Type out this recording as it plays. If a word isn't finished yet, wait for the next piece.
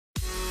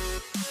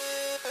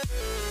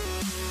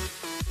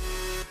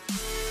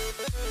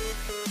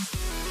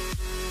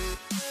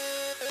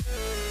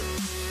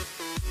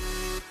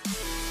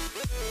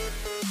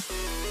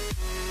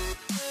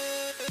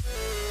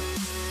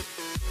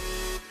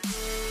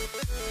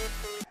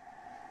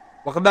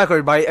Welcome back,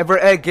 everybody.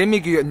 EVER-TASTIC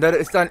Gaming Gear. Another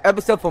it's an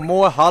episode for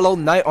more Hollow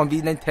Knight on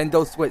the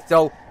Nintendo Switch.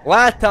 So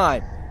last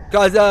time,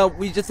 guys,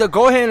 we just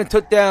go ahead and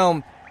took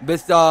down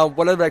this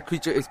whatever that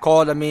creature is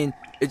called. I mean,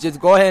 it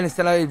just go ahead and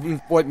send out a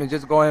reinforcement.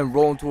 Just go ahead and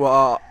roll into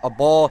a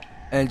ball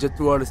and just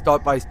to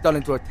start by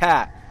stunning to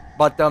attack.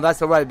 But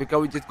that's alright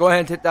because we just go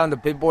ahead and take down the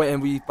big boy,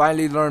 and we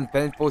finally learned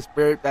Vengeful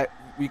Spirit that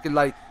we can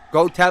like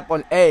go tap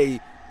on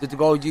A just to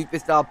go use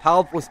this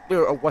powerful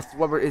spirit or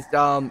whatsoever is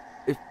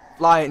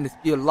flying in the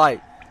speed of light.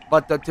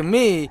 But to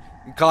me,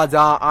 because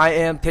I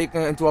am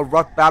taken into a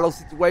rough battle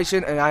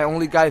situation and I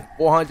only got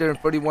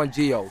 431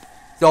 geos.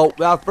 So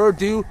without further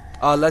ado,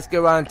 let's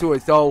get right into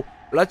it. So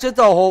let's just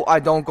hope I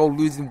don't go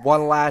losing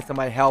one last of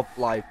my health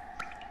life.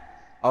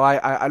 Alright,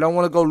 I don't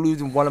want to go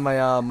losing one of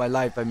my my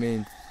life, I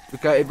mean.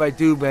 Because if I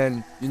do,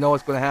 then you know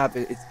what's going to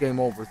happen. It's game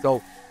over.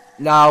 So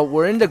now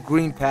we're in the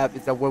GreenPath.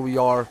 Is that where we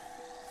are?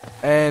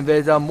 And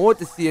there's more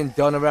to see and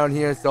done around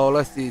here. So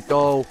let's see.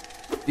 So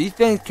these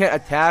things can't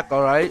attack,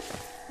 alright?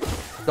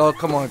 So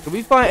come on, can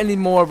we find any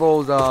more of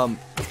those?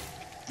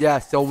 Yeah,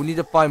 so we need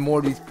to find more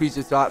of these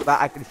creatures so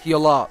that I can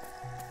heal up.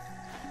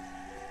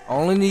 I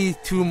only need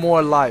 2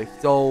 more life,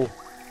 so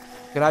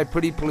can I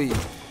pretty please?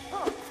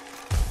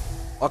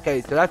 Okay,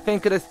 so that thing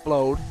could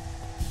explode.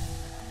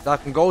 So I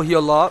can go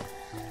heal up.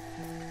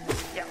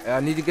 And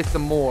I need to get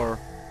some more.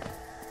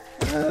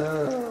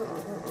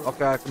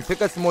 Okay, I can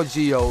pick up some more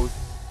geos.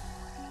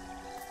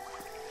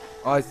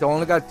 Alright, so I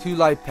only got 2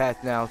 life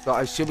paths now, so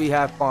I should be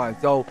half fine.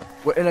 So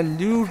we're in a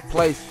new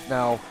place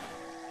now.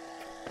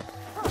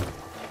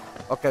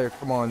 Okay,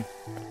 come on.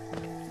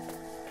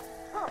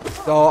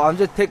 So I'm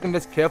just taking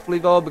this carefully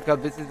though, because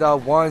this is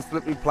one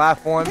slippery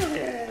platform.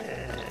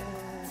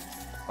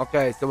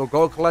 Okay, so we'll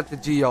go collect the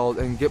geos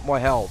and get more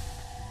health.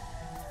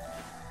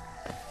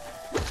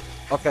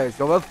 Okay,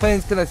 so those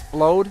things can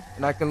explode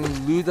and I can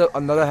lose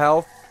another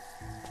health.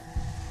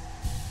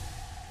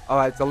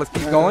 Alright, so let's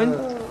keep going.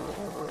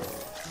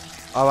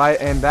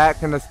 Alright, and that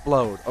can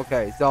explode.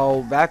 Okay,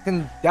 so that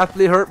can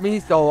definitely hurt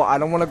me, so I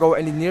don't want to go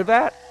any near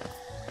that.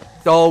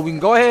 So we can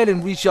go ahead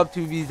and reach up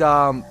to these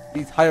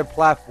higher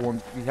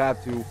platforms if we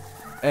have to.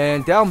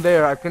 And down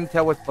there, I couldn't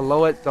tell what's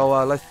below it, so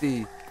let's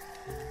see.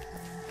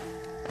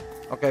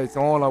 Okay,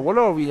 so hold on, what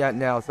are we at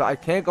now? So I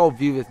can't go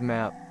view this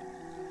map.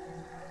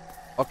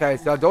 Okay,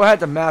 so I don't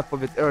have the map for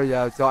this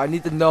area, so I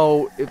need to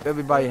know if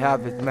everybody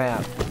have this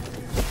map.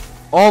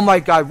 Oh my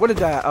god, what is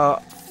that?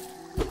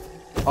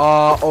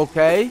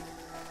 Okay.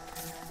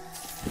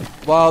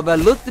 Well, that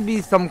looks to be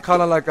some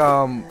kind of like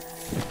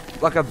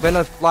a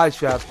venomous fly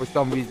trap for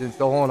some reason.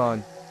 So hold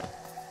on.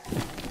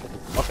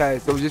 Okay,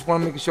 so we just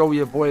want to make sure we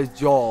avoid his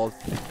jaws.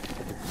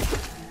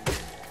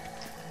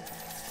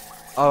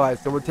 Alright,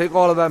 so we'll take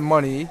all of that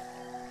money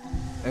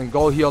and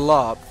go heal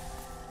up,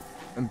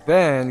 and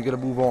then gonna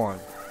move on.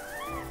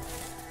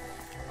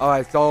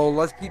 Alright, so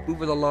let's keep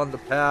moving along the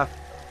path.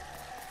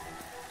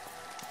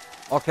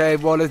 Okay,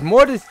 well, there's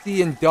more to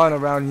see and done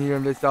around here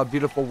in this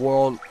beautiful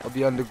world of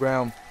the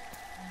underground.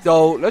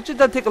 So let's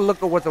just take a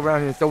look at what's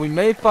around here. So we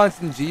may find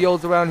some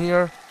geos around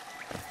here.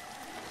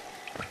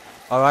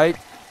 Alright.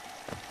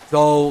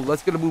 So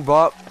let's get a move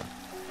up.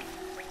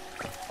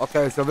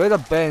 Okay, so there's a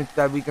bench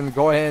that we can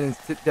go ahead and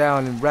sit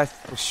down and rest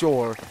for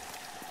sure.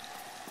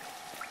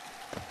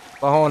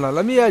 But hold on,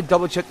 let me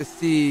double check to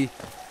see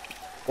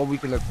what we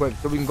can equip.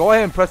 So we can go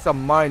ahead and press a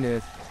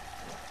minus.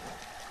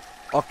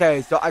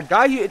 Okay, so I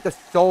got you at the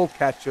soul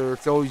catcher,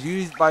 so it's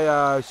used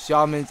by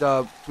shamans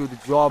to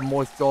draw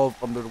more soul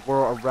from the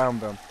world around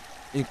them.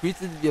 It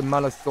increases the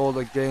amount of soul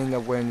they gain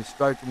when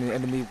striking the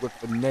enemy with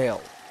the nail.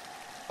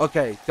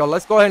 Okay, so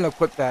let's go ahead and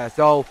equip that.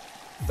 So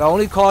that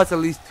only costs at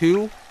least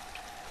 2.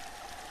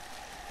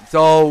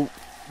 So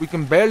we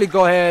can barely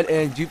go ahead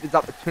and use this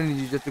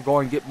opportunity just to go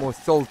and get more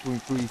souls to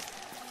increase.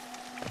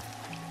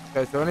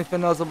 Okay, so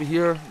anything else over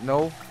here?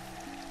 No.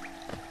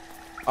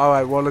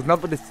 Alright, well, there's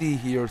nothing to see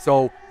here,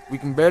 so we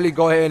can barely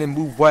go ahead and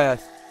move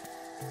west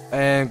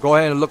and go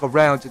ahead and look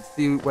around just to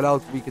see what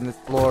else we can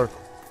explore.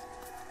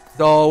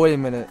 So wait a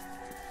minute.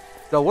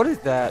 So what is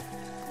that?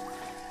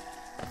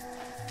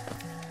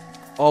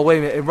 Oh wait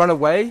a minute, it run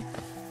away?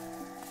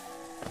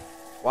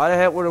 Why the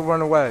heck would it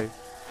run away?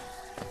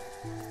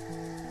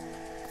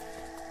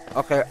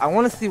 Okay, I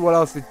want to see what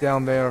else is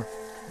down there.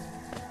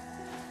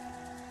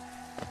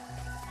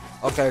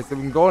 Okay, so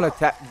we can go and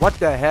attack. What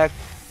the heck?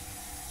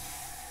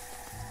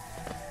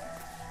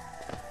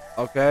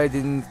 Okay,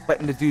 didn't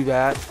expect him to do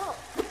that.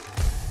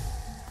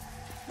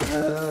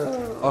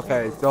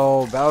 Okay,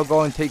 so that'll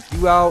go and take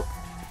you out.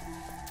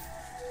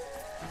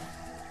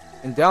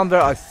 And down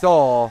there I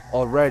saw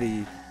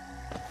already.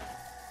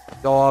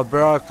 So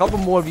there are a couple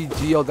more of these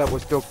geos that we're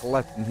still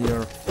collecting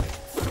here.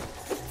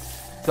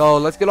 So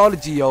let's get all the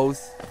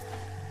geos.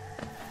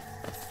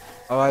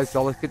 Alright,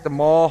 so let's get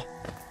them all.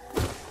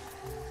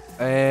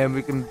 And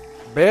we can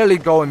barely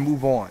go and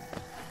move on.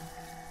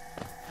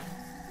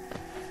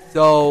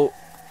 So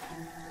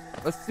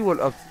let's see what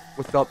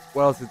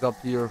else is up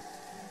here.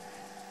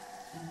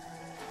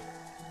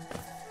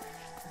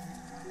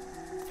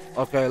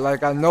 Okay,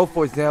 like I know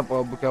for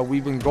example, because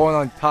we've been going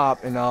on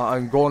top and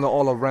going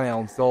all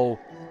around. So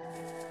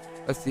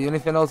let's see,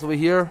 anything else over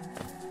here?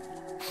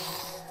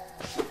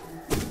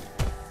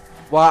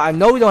 Well, I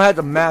know we don't have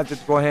the map to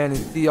go ahead and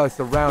see our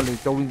surroundings,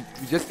 so we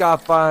just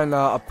gotta find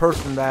a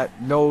person that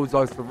knows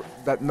us,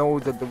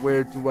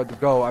 where to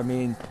go. I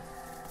mean,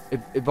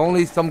 if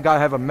only some guy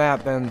have a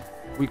map, then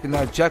we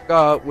can check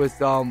out with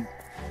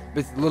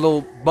this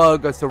little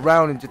bug or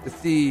surrounding just to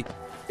see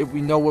if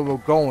we know where we're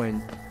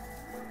going.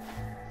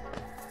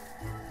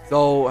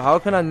 So how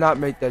can I not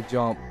make that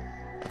jump?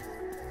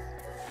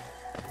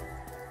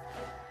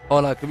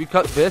 Hold on, can we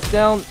cut this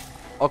down?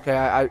 Okay,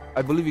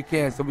 I believe we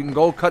can, so we can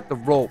go cut the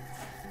rope.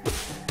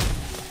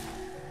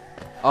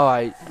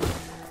 Alright.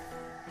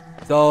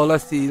 So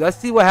let's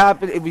see what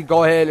happens if we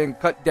go ahead and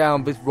cut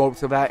down this rope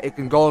so that it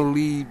can go and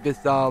leave this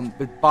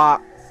this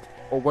box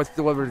or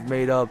whatsoever it's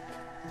made of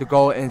to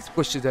go and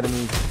squish his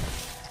enemies.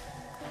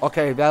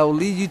 Okay, that will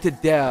lead you to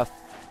death.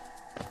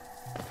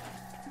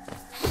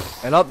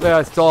 And up there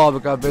I saw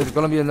because there's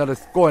gonna be another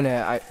score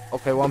net.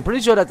 Okay, well I'm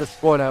pretty sure that's a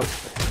score net.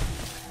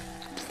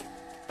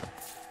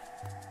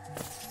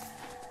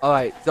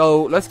 Alright,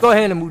 so let's go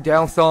ahead and move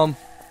down some.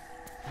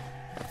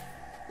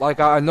 Like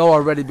I know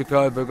already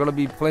because there's gonna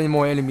be plenty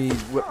more enemies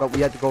that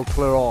we have to go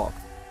clear off.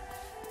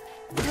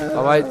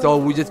 Alright, so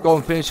we just go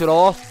and finish it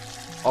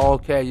off.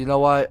 Okay, you know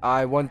what?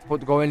 I wasn't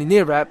supposed to go any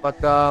near that,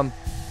 but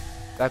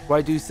that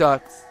quite do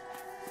sucks.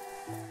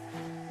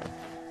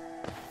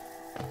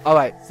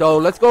 Alright, so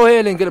let's go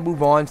ahead and get a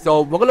move on.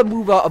 So we're gonna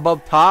move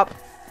above top.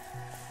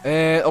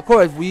 And of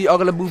course we are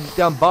gonna move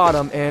down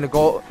bottom and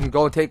go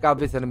and take out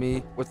this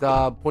enemy with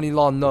a pointy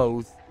long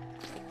nose.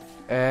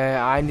 And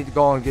I need to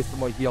go and get some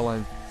more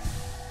healing.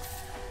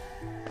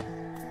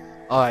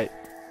 Alright.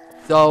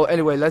 So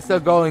anyway, let's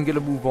go and get a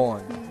move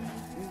on.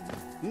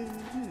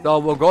 So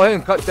we'll go ahead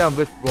and cut down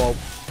this rope.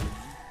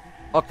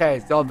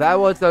 Okay, so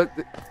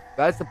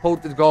that's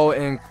supposed to go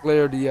and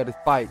clear the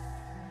spike,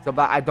 so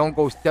that I don't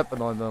go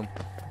stepping on them.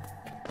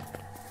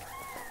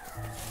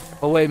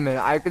 But wait a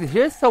minute, I can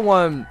hear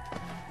someone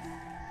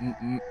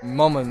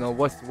mumming or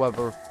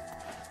whatsoever.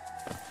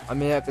 I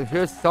mean, I can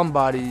hear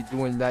somebody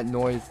doing that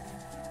noise.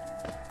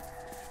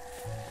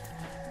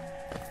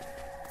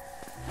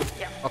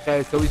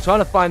 Okay, so we're trying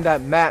to find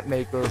that map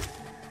maker.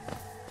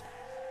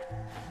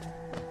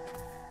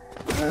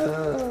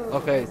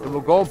 Okay, so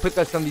we'll go and pick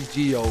up some of these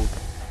geodes.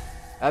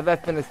 Have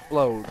that thing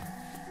explode.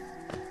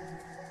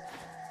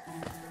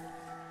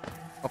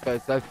 Okay,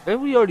 so I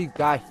think we already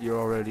got here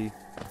already.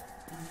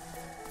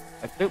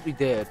 I think we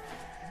did.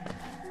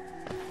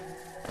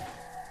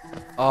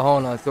 Oh,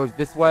 hold on. So it's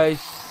this way.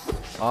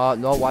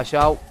 No, watch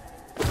out.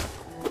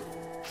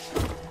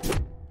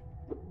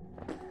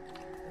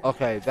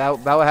 Okay, that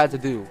would have to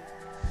do.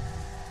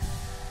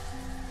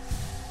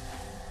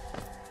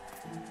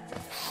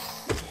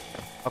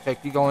 Okay,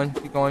 keep going,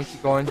 keep going,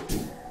 keep going.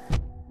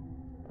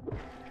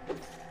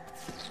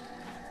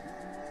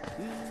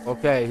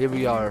 Okay, here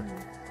we are.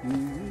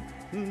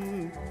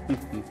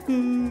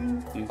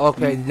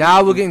 Okay,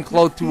 now we're getting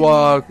close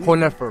to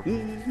Conifer.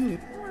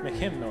 Make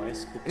him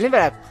noise. Isn't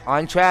that a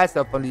contrast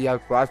up on the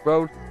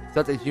crossroad?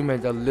 Such a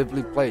human, a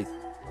lively place.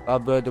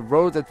 But the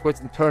roads are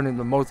twist and turn in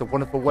the most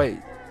wonderful ways.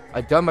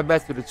 I've done my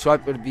best to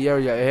sharpen the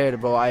area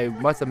ahead, but I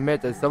must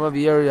admit that some of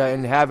the area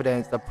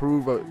inhabitants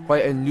prove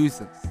quite a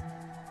nuisance.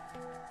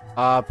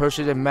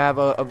 Purchase a map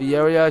of the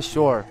area?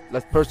 Sure.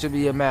 Let's purchase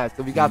the map.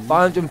 So we got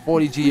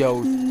 540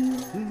 geos.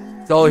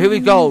 So here we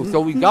go. So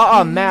we got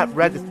our map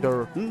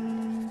register.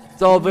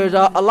 So there's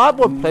a lot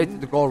more places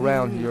to go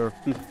around here.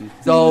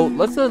 So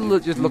let's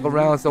just look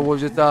around. So we'll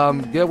just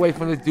get away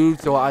from this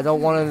dude. So I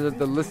don't want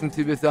to listen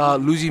to this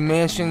Luigi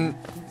Mansion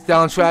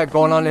soundtrack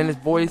going on in his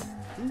voice.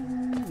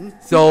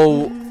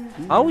 So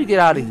how do we get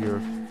out of here?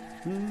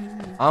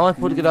 How am I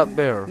supposed to get up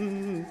there?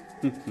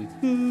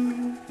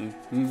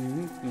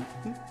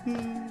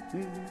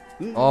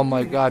 Oh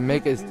my god,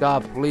 make it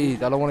stop,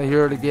 please. I don't want to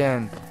hear it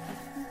again.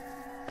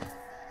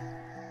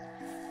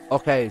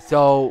 Okay,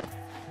 so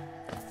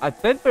I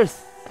think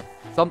there's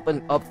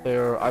something up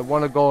there. I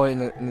want to go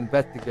in and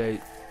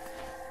investigate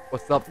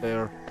what's up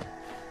there.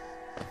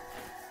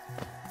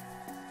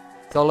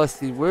 So let's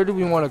see, where do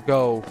we want to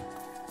go?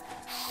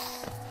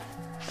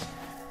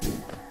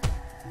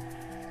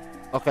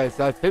 Okay,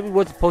 so I think we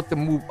were supposed to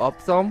move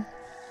up some.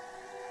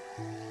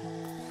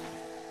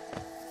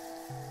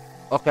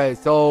 Okay,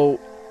 so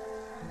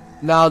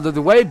now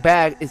the way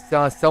back is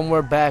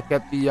somewhere back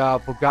at the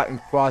Forgotten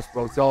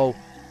Crossroads. So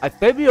I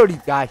think we already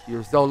got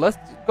here. So let's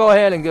go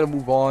ahead and get a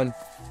move on.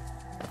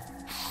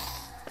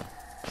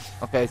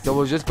 Okay, so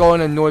we'll just go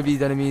and annoy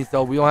these enemies.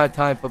 So we don't have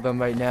time for them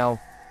right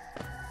now.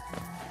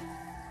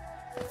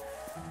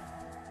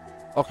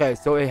 Okay,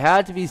 so it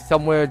had to be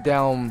somewhere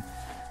down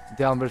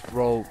this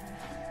road.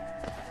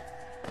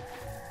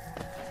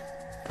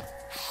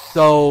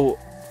 So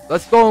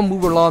let's go and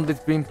move along this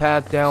green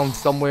path down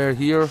somewhere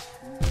here.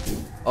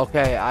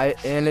 Okay,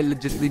 and it'll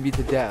just lead me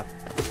to death.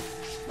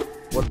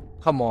 What?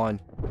 Come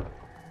on.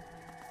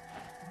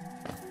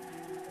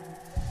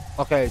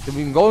 Okay, so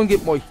we can go and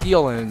get more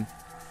healing.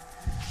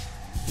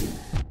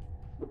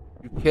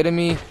 You kidding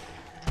me?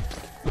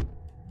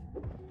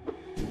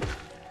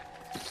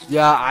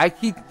 Yeah, I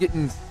keep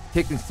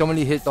taking so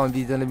many hits on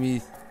these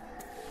enemies.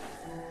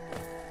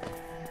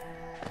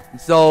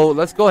 So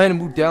let's go ahead and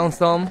move down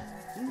some,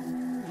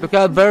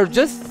 because they're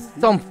just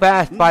some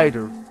fast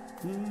fighters.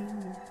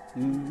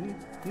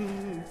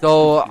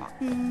 So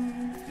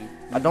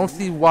I don't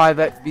see why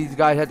these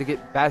guys had to get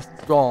fast,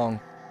 strong,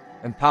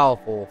 and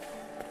powerful.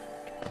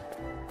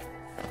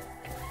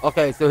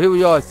 Okay, so here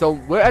we are. So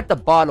we're at the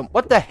bottom.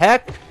 What the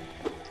heck?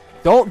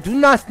 Do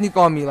not sneak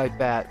on me like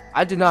that.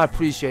 I do not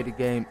appreciate it,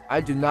 game.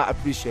 I do not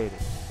appreciate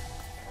it.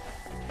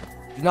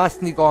 Do not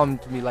sneak on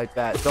to me like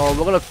that. So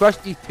we're gonna crush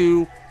these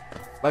two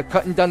by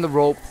cutting down the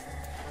ropes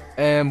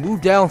and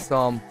move down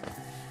some.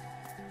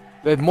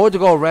 There's more to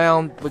go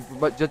around,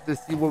 but just to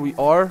see where we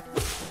are.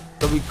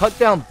 So we cut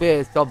down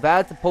this. So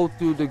that's supposed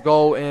to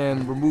go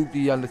and remove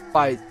the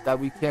spikes that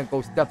we can't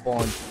go step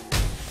on.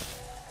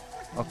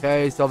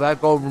 Okay, so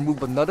that go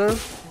remove another.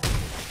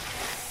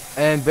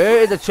 And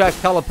there is a track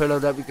caterpillar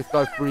that we can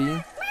start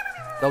freeing.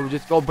 So we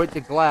just go break the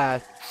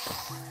glass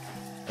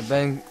and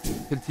then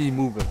continue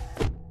moving.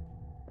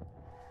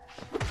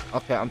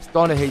 Okay, I'm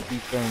starting to hate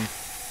these things.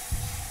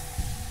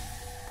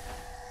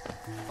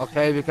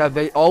 Okay, because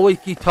they always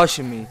keep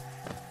touching me.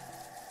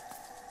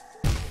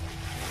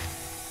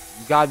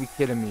 You gotta be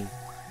kidding me.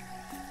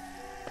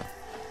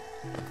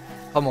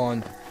 Come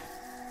on.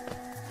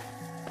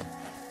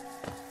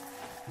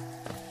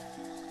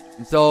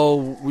 And so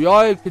we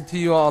are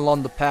continuing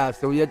along the path,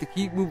 so we have to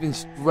keep moving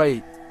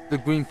straight, the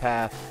green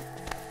path.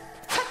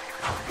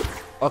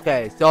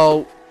 Okay,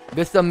 so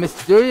this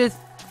mysterious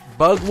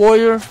bug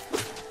warrior,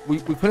 we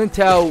couldn't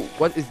tell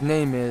what his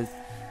name is.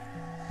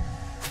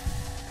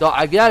 So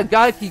I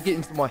gotta keep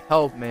getting some more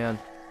help, man,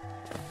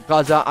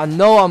 because I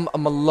know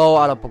I'm a low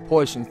out of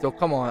proportion. So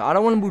come on, I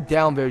don't want to move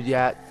down there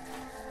yet.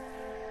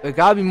 There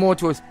gotta be more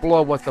to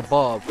explore what's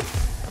above.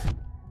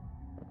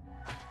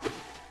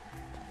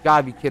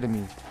 Gotta be kidding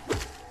me.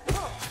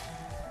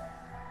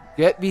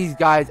 Get these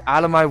guys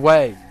out of my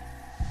way.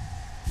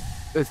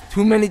 There's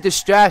too many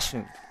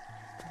distractions.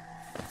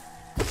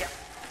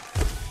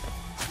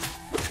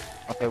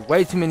 Okay,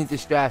 way too many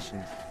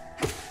distractions.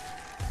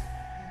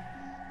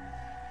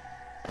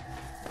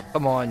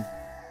 Come on.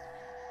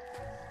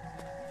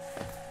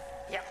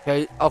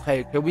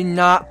 Okay, can we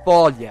not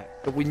fall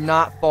yet? Can we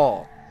not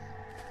fall?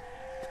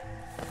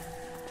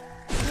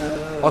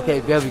 Okay,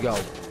 there we go.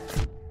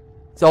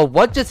 So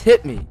what just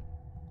hit me?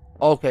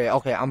 Okay,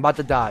 I'm about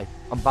to die.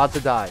 I'm about to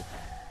die.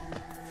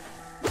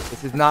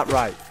 This is not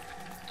right.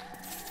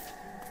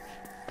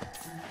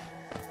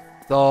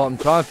 So I'm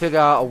trying to figure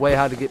out a way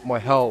how to get more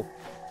help.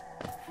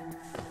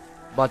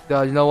 But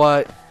you know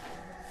what?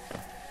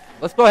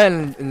 Let's go ahead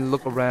and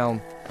look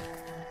around.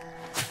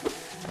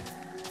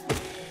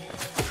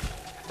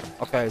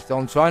 Okay, so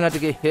I'm trying not to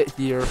get hit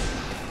here.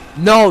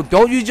 No,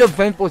 don't use your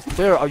vengeful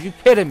spirit. Are you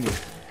kidding me?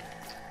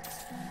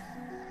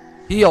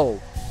 Heal.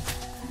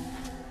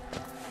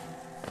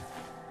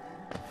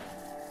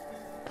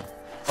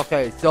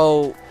 Okay,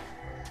 so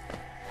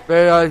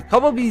there are a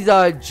couple of these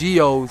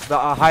geos that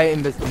are hiding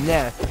in this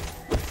nest,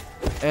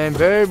 and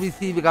very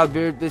we got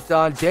this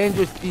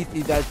dangerous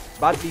species that's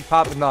about to be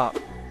popping up.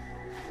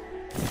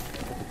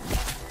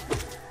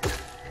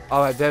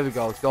 All right, there we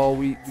go. So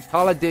we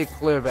kind of did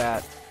clear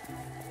that.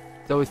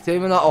 So we're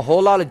saving up a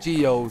whole lot of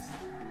geos.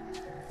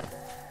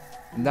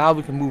 Now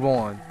we can move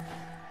on.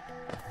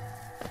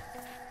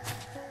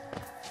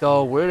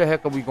 So where the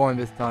heck are we going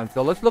this time?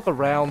 So let's look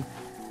around.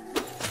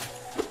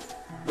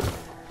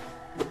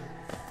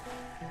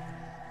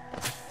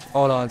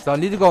 Hold on, so I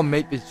need to go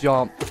make this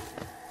jump.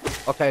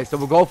 Okay, so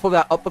we'll go for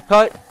that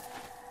uppercut.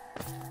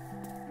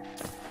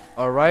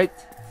 Alright.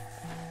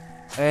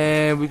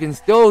 And we can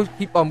still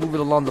keep on moving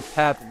along the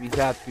path if we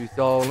have to.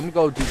 So let me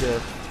go do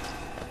this.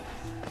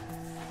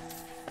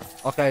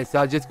 Okay, so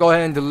I'll just go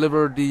ahead and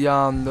deliver the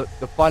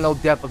final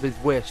death of his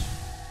wish.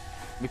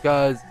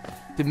 Because,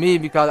 to me,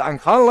 because I'm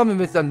kind of loving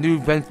this new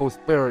vengeful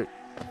spirit.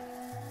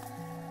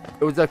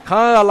 It was a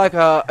kind of like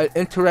an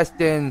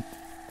interesting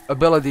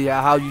ability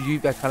at how you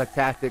use that kind of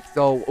tactic.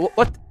 So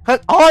what?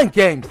 Cut on,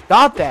 game!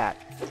 Stop that!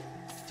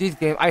 Jeez,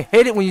 game, I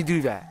hate it when you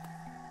do that.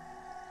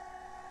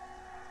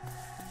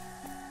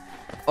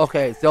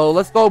 Okay, so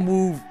let's go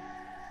move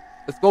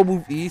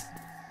east.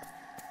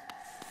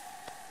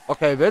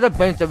 Okay, there's a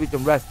bench that we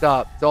can rest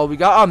up. So we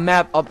got our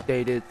map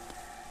updated.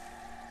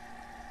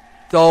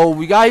 So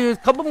we got here a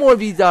couple more of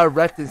these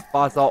resting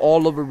spots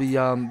all over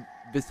the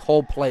this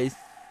whole place.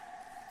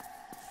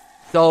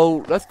 So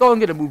let's go and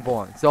get a move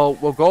on. So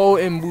we'll go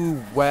and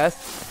move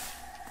west.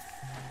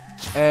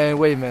 And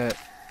wait a minute.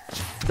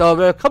 So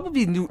there are a couple of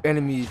these new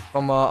enemies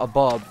from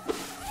above.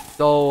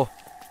 So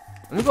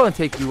let me go and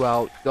take you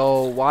out.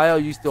 So why are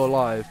you still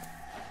alive?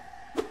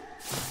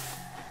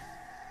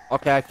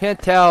 Okay, I can't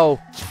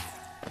tell.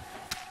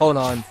 Hold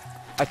on.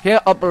 I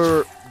can't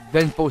upper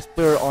vengeful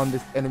spirit on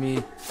this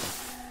enemy.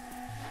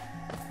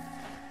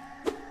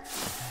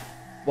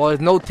 Well,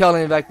 there's no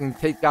telling if I can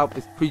take out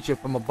this creature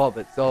from above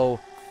it. So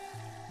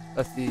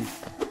let's see.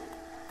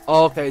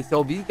 Okay,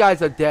 so these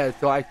guys are dead,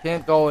 so I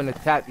can't go and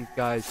attack these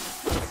guys.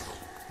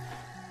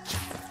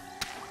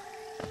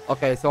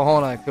 Okay, so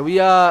hold on. Can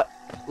we,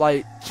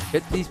 like,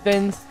 hit these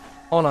fins?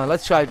 Hold on,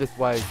 let's try it this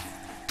way.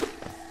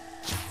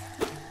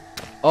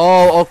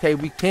 Oh, okay,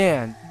 we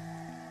can.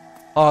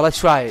 Oh, let's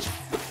try it.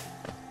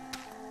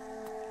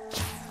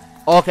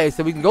 Okay,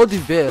 so we can go do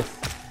this.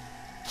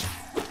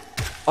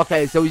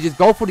 Okay, so we just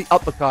go for the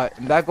uppercut,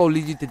 and that gonna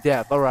lead you to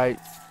death. Alright.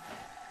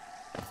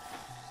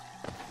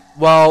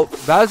 Well,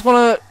 that's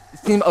gonna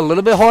seem a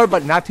little bit hard,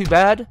 but not too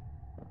bad.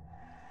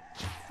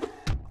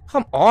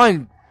 Come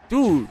on,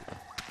 dude.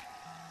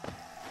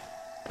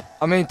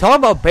 I mean, talk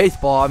about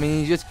baseball. I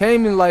mean, you just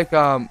came in like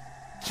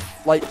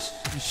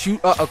shoot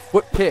a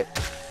quick pitch.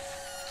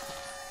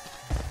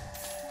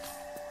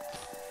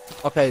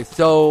 Okay,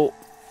 so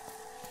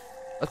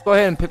let's go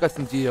ahead and pick up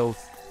some geos.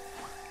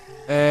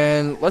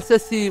 And let's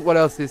just see what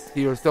else is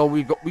here. So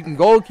we can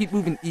go and keep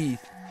moving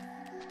east.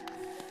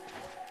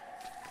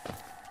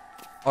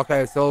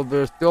 Okay, so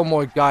there's still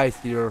more guys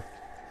here.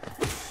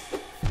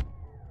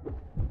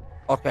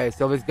 Okay,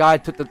 so this guy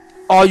took the...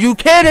 Are you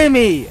kidding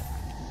me?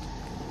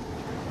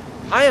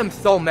 I am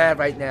so mad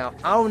right now.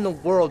 How in the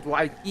world do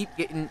I keep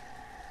getting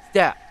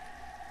stepped?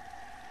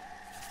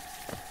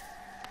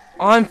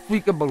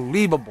 Unfreaking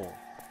believable.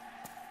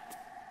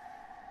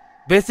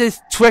 This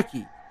is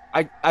tricky.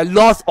 I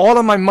lost all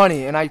of my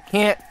money and I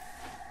can't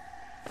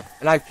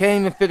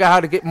even figure out how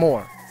to get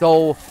more.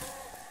 So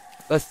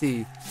let's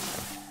see.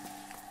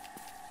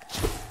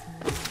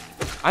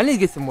 I need to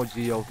get some more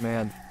geos,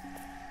 man.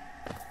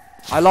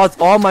 I lost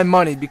all my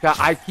money because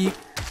I keep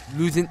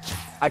losing.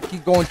 I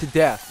keep going to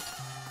death.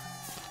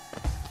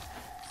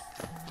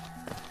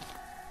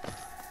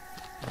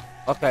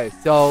 Okay,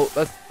 so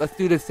let's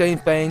do the same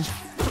thing.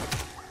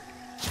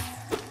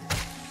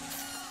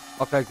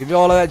 Okay, give me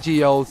all of that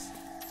geos.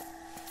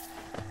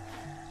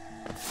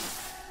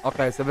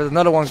 Okay, so there's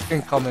another one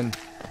incoming.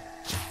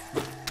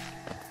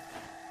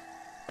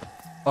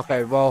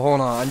 Okay, well, hold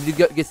on. I need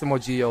to get some more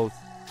geos.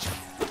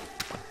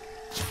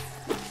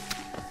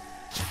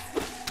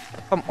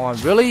 Come on,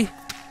 really?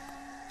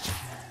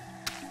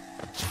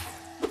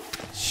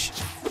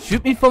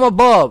 Shoot me from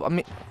above. I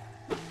mean,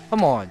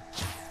 come on.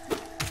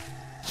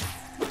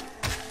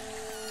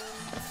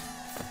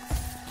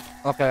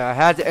 Okay, I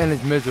had to end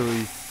his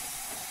misery.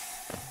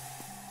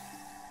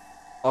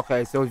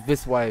 Okay, so it's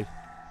this way.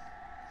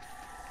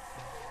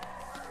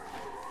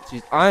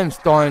 Jeez, I am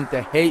starting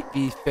to hate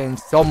these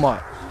things so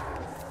much.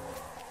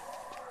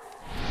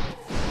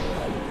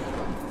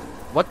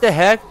 What the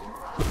heck?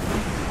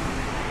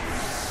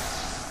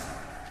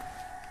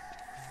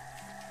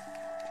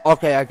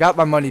 Okay, I got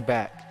my money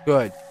back.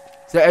 Good.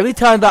 So every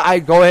time that I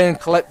go ahead and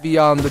collect the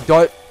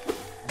dart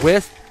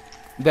wisp,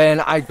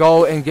 then I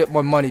go and get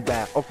more money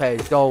back. Okay,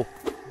 so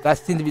that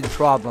seemed to be the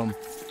problem.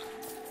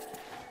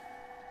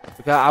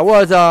 Because I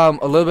was a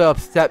little bit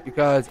upset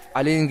because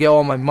I didn't get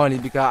all my money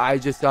because I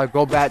just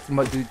go back to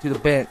the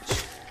bench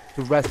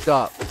to rest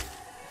up.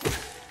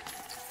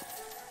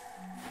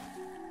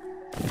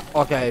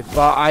 Okay,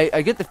 but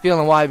I get the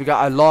feeling why, because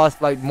I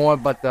lost like more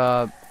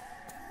but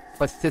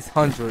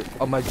 600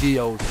 of my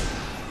geos.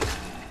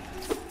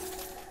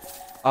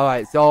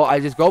 Alright, so I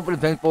just go for the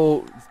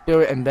vengeful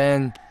spirit and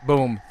then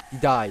boom, he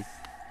dies.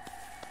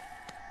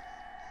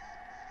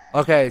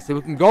 Okay, so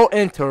we can go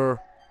enter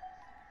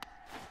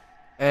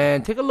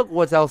and take a look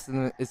what else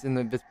is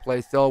in this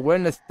place. So we're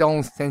in the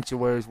stone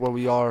sanctuaries where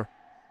we are.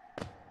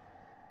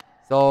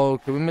 So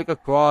can we make a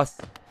cross?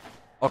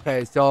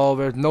 Okay, so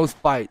there's no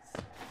spikes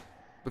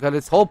because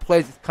this whole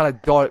place is kind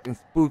of dark and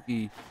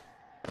spooky.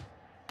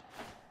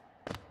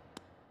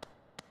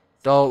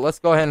 So let's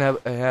go ahead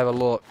and have a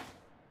look.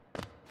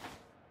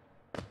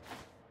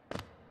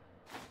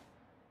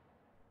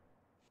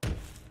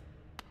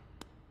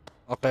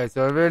 Okay,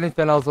 so is there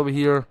anything else over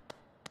here?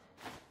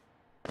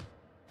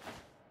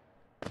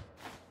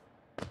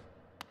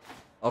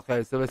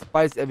 Okay, so there's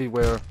spikes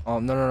everywhere. Oh,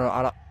 no,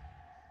 I don't...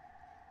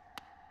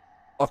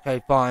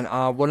 Okay, fine.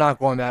 We're not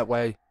going that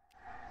way.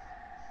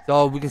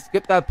 So we can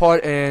skip that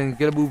part and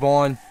get a move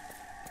on.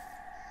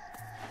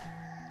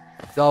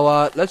 So,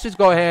 let's just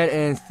go ahead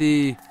and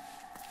see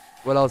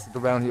what else is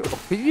around here. Oh,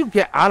 can you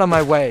get out of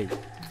my way?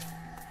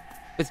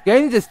 This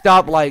game just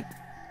stop, like,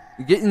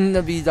 getting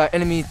these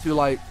enemies to,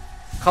 like,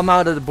 come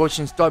out of the bush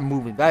and start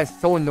moving. That is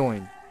so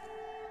annoying.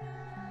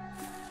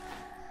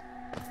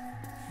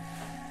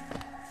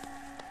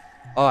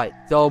 Alright,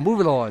 so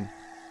moving on.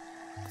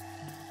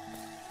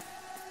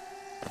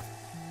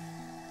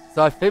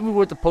 So I think we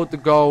were supposed to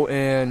go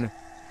and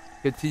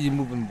continue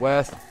moving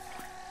west.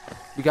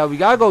 We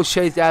gotta go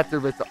chase after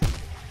this.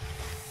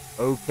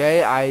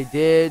 Okay, I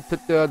did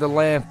took the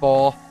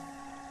landfall.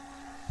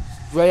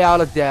 Straight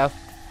out of death.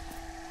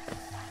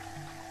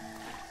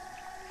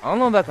 I don't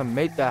know if I can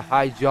make that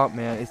high jump,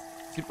 man. It's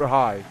super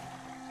high.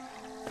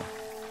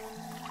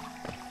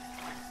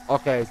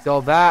 Okay,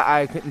 so that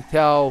I couldn't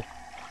tell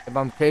if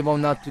I'm capable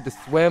enough to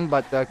swim,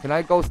 but can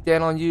I go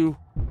stand on you?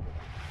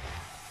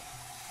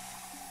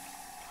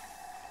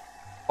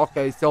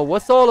 Okay, so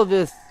what's all of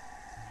this?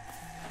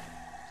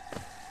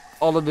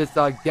 all of this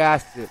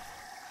gas shit.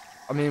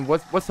 I mean,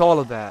 what's all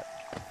of that?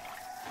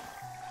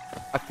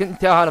 I couldn't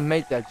tell how to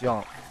make that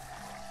jump.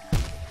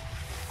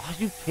 Are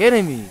you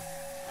kidding me?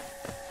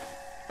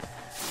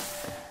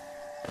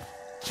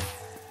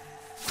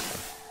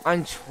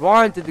 I'm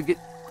trying to get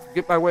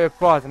my way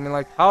across. I mean,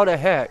 like, how the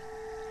heck?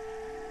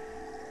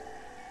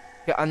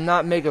 Okay, I'm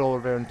not making it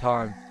over there in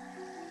time.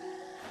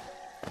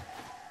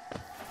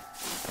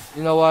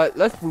 You know what?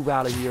 Let's move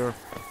out of here.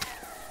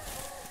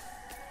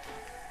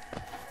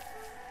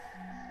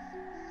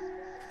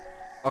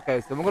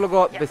 Okay, so we're gonna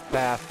go up this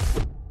path.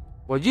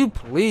 Would you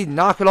please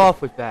knock it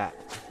off with that?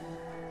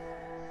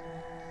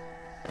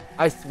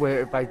 I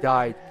swear if I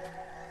died.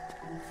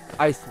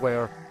 I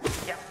swear.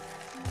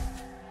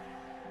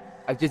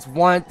 I do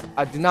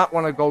not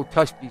want to go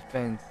touch these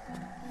things.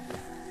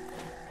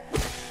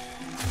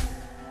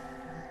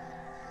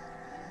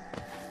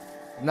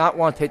 Do not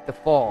want to take the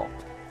fall.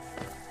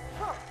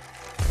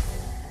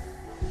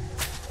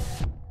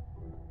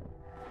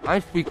 I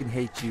freaking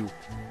hate you.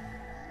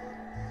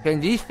 Can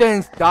these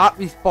things stop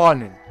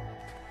respawning?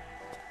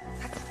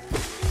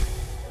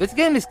 This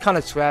game is kind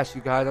of trash,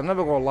 you guys. I'm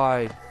never gonna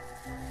lie.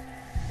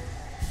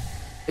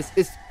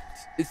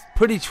 It's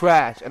pretty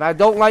trash, and I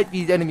don't like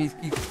these enemies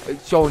keep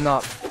showing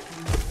up.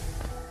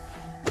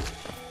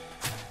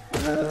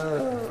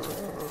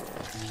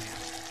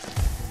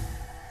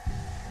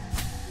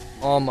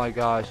 Oh my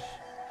gosh.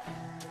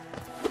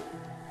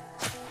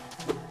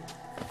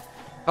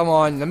 Come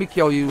on, let me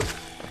kill you.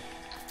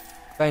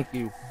 Thank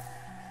you.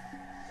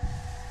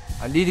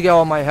 I need to get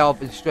all my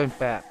health and strength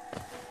back.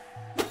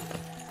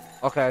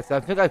 Okay, so I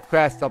think I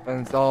crashed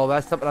something, so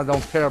that's something I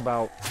don't care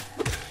about.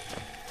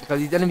 Because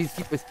these enemies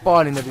keep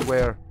respawning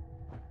everywhere.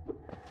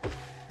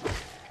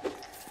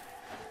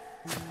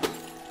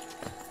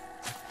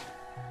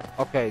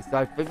 Okay, so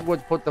I think we're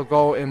supposed to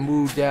go and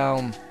move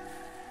down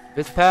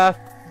this path.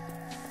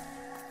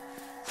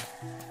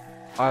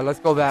 Alright, let's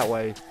go that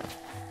way.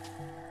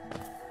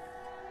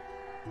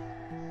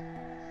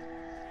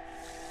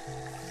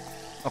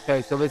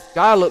 Okay, so this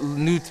guy looked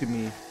new to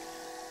me.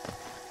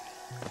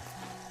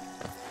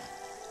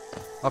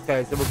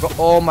 Okay, so we'll go.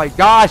 Oh my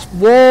gosh!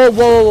 Whoa,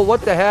 whoa, whoa!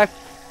 What the heck?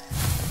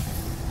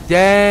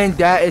 Dang,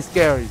 that is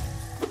scary.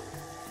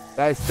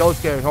 That is so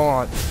scary. Hold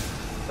on.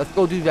 Let's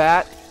go do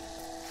that.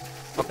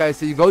 Okay,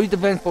 so you go use the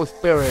vengeful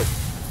spirit.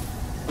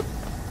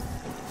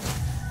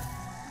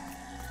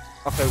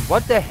 Okay,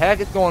 what the heck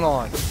is going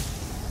on?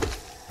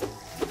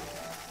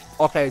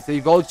 Okay, so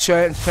you go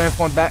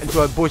transform back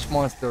into a bush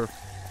monster.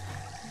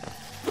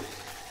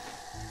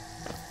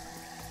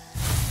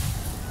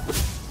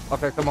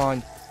 Okay, come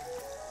on.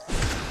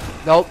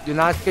 Nope, you're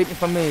not escaping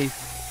from me.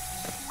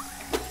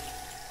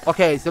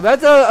 Okay, so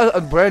that's a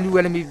brand new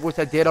enemy which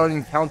I did on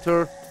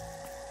encounter.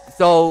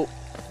 So,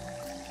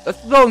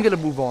 let's go and get a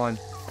move on.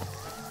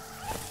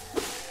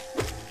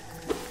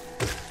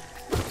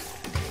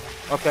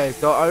 Okay,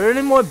 so are there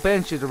any more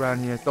benches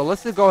around here? So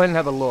let's just go ahead and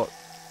have a look.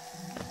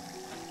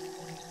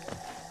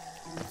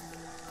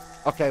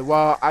 Okay,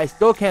 well, I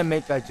still can't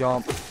make that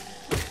jump.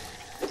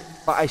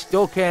 But I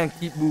still can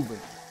keep moving.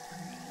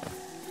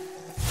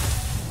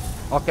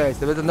 Okay,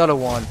 so there's another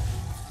one.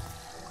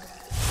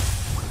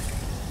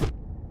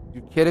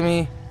 You kidding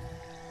me?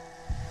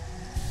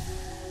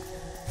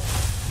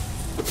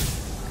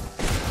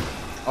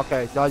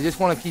 Okay, so I just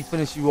want to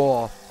finish you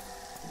off.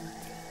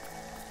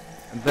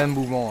 And then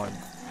move on.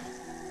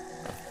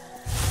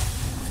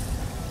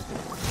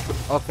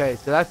 Okay,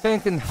 so that thing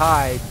can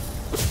hide.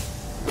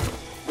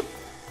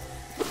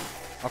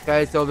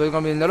 Okay, so there's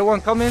gonna be another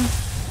one coming.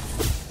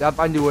 Yep,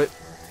 I knew it.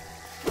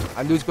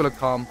 I knew it's gonna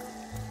come.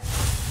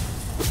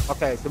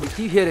 Okay, so we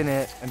keep hitting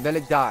it, and then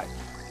it dies.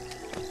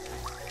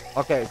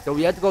 Okay, so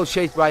we have to go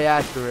chase right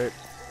after it.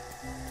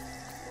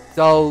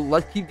 So,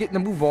 let's keep getting the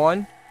move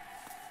on.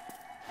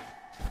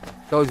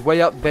 So, it's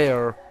way up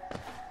there.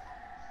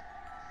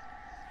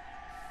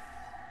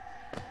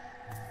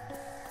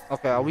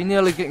 Okay, are we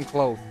nearly getting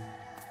close?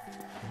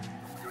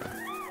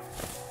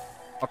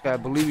 Okay, I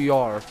believe we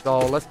are. So,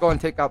 let's go and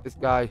take out this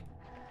guy.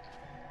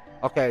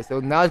 Okay, so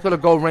now it's gonna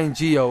go rain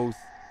geos.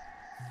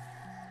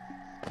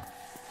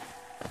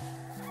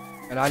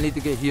 And I need to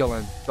get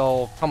healing.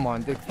 So, come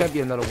on. There can't be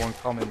another one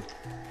coming.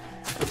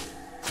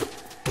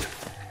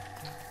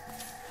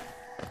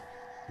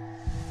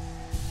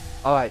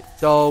 Alright,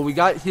 so we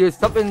got here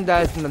something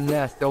that's in the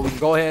nest. So, we can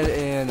go ahead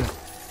and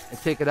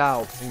take it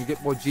out and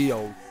get more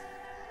geos.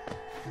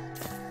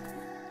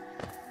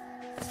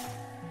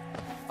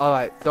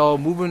 Alright, so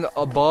moving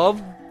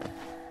above.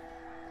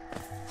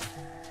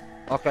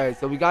 Okay,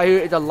 so we got here.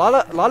 It's a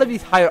lot of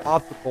these higher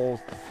obstacles.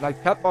 And I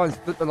kept on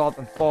slipping off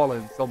and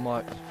falling so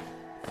much.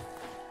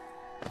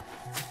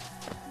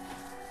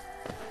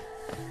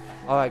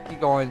 Alright, keep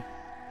going.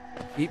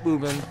 Keep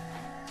moving.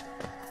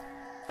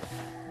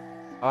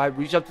 Alright,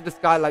 reach up to the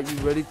sky like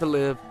you're ready to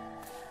live.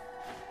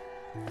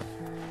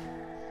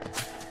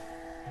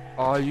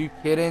 Are you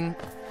kidding?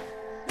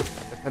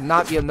 There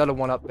cannot be another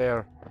one up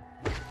there.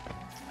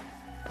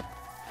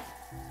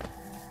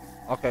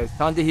 Okay, it's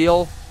time to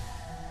heal.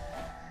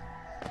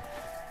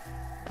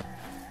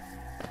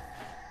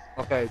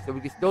 Okay, so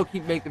we can still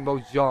keep making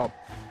those jumps.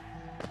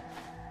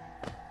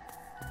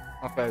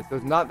 Okay, so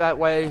it's not that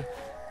way.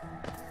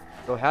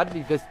 So it had to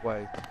be this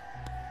way.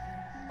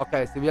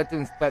 Okay, so we have to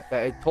inspect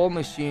that. A toll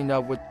machine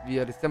with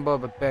the symbol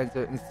of a fence.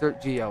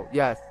 Insert geo.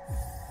 Yes.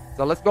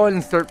 So let's go ahead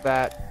and insert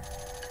that.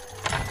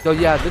 So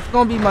yeah, this is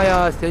going to be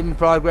my saving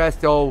progress.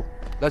 So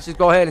let's just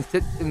go ahead and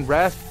sit and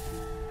rest.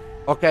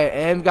 Okay,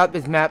 and we got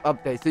this map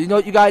update. So you know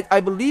what, you guys, I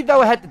believe that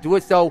we had to do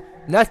it. So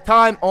next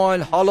time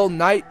on Hollow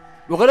Knight,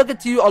 we're going to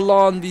continue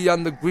along the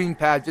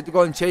GreenPath. Just to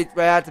go and chase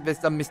right after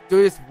this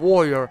mysterious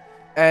warrior.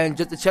 And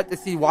just to check to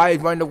see why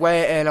he's running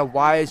away and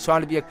why he's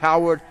trying to be a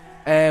coward.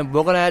 And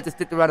we're going to have to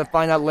stick around and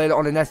find out later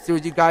on the next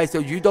series, you guys. So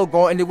you don't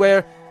go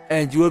anywhere.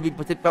 And you will be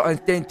participating and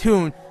staying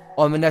tuned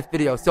on the next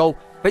video. So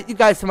thank you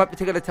guys so much for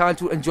taking the time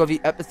to enjoy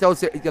the episode.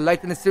 So if you're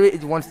liking the series,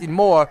 if you want to see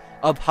more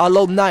of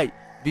Hollow Knight,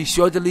 be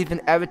sure to leave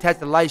an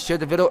EVER-TASTIC, like, share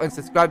the video, and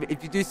subscribe.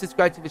 If you do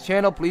subscribe to the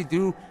channel, please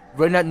do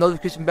ring that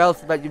notification bell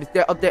so that you will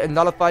stay updated and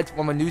notified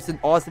when my news and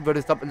awesome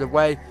videos up in the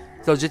way.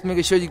 So just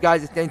making sure you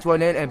guys are staying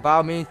tuned in, and by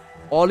all means,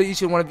 all of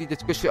each and one of you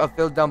description are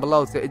filled down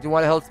below. So if you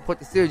want to help support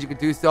the series, you can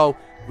do so.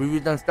 We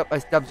read them step by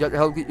step just to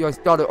help get you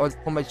started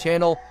on my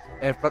channel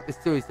and front the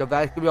series. So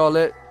that's gonna be all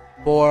it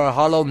for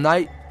Hollow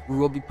Knight. We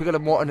will be picking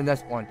up more on the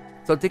next one.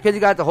 So take care, you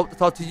guys. I hope to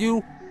talk to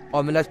you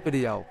on the next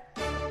video.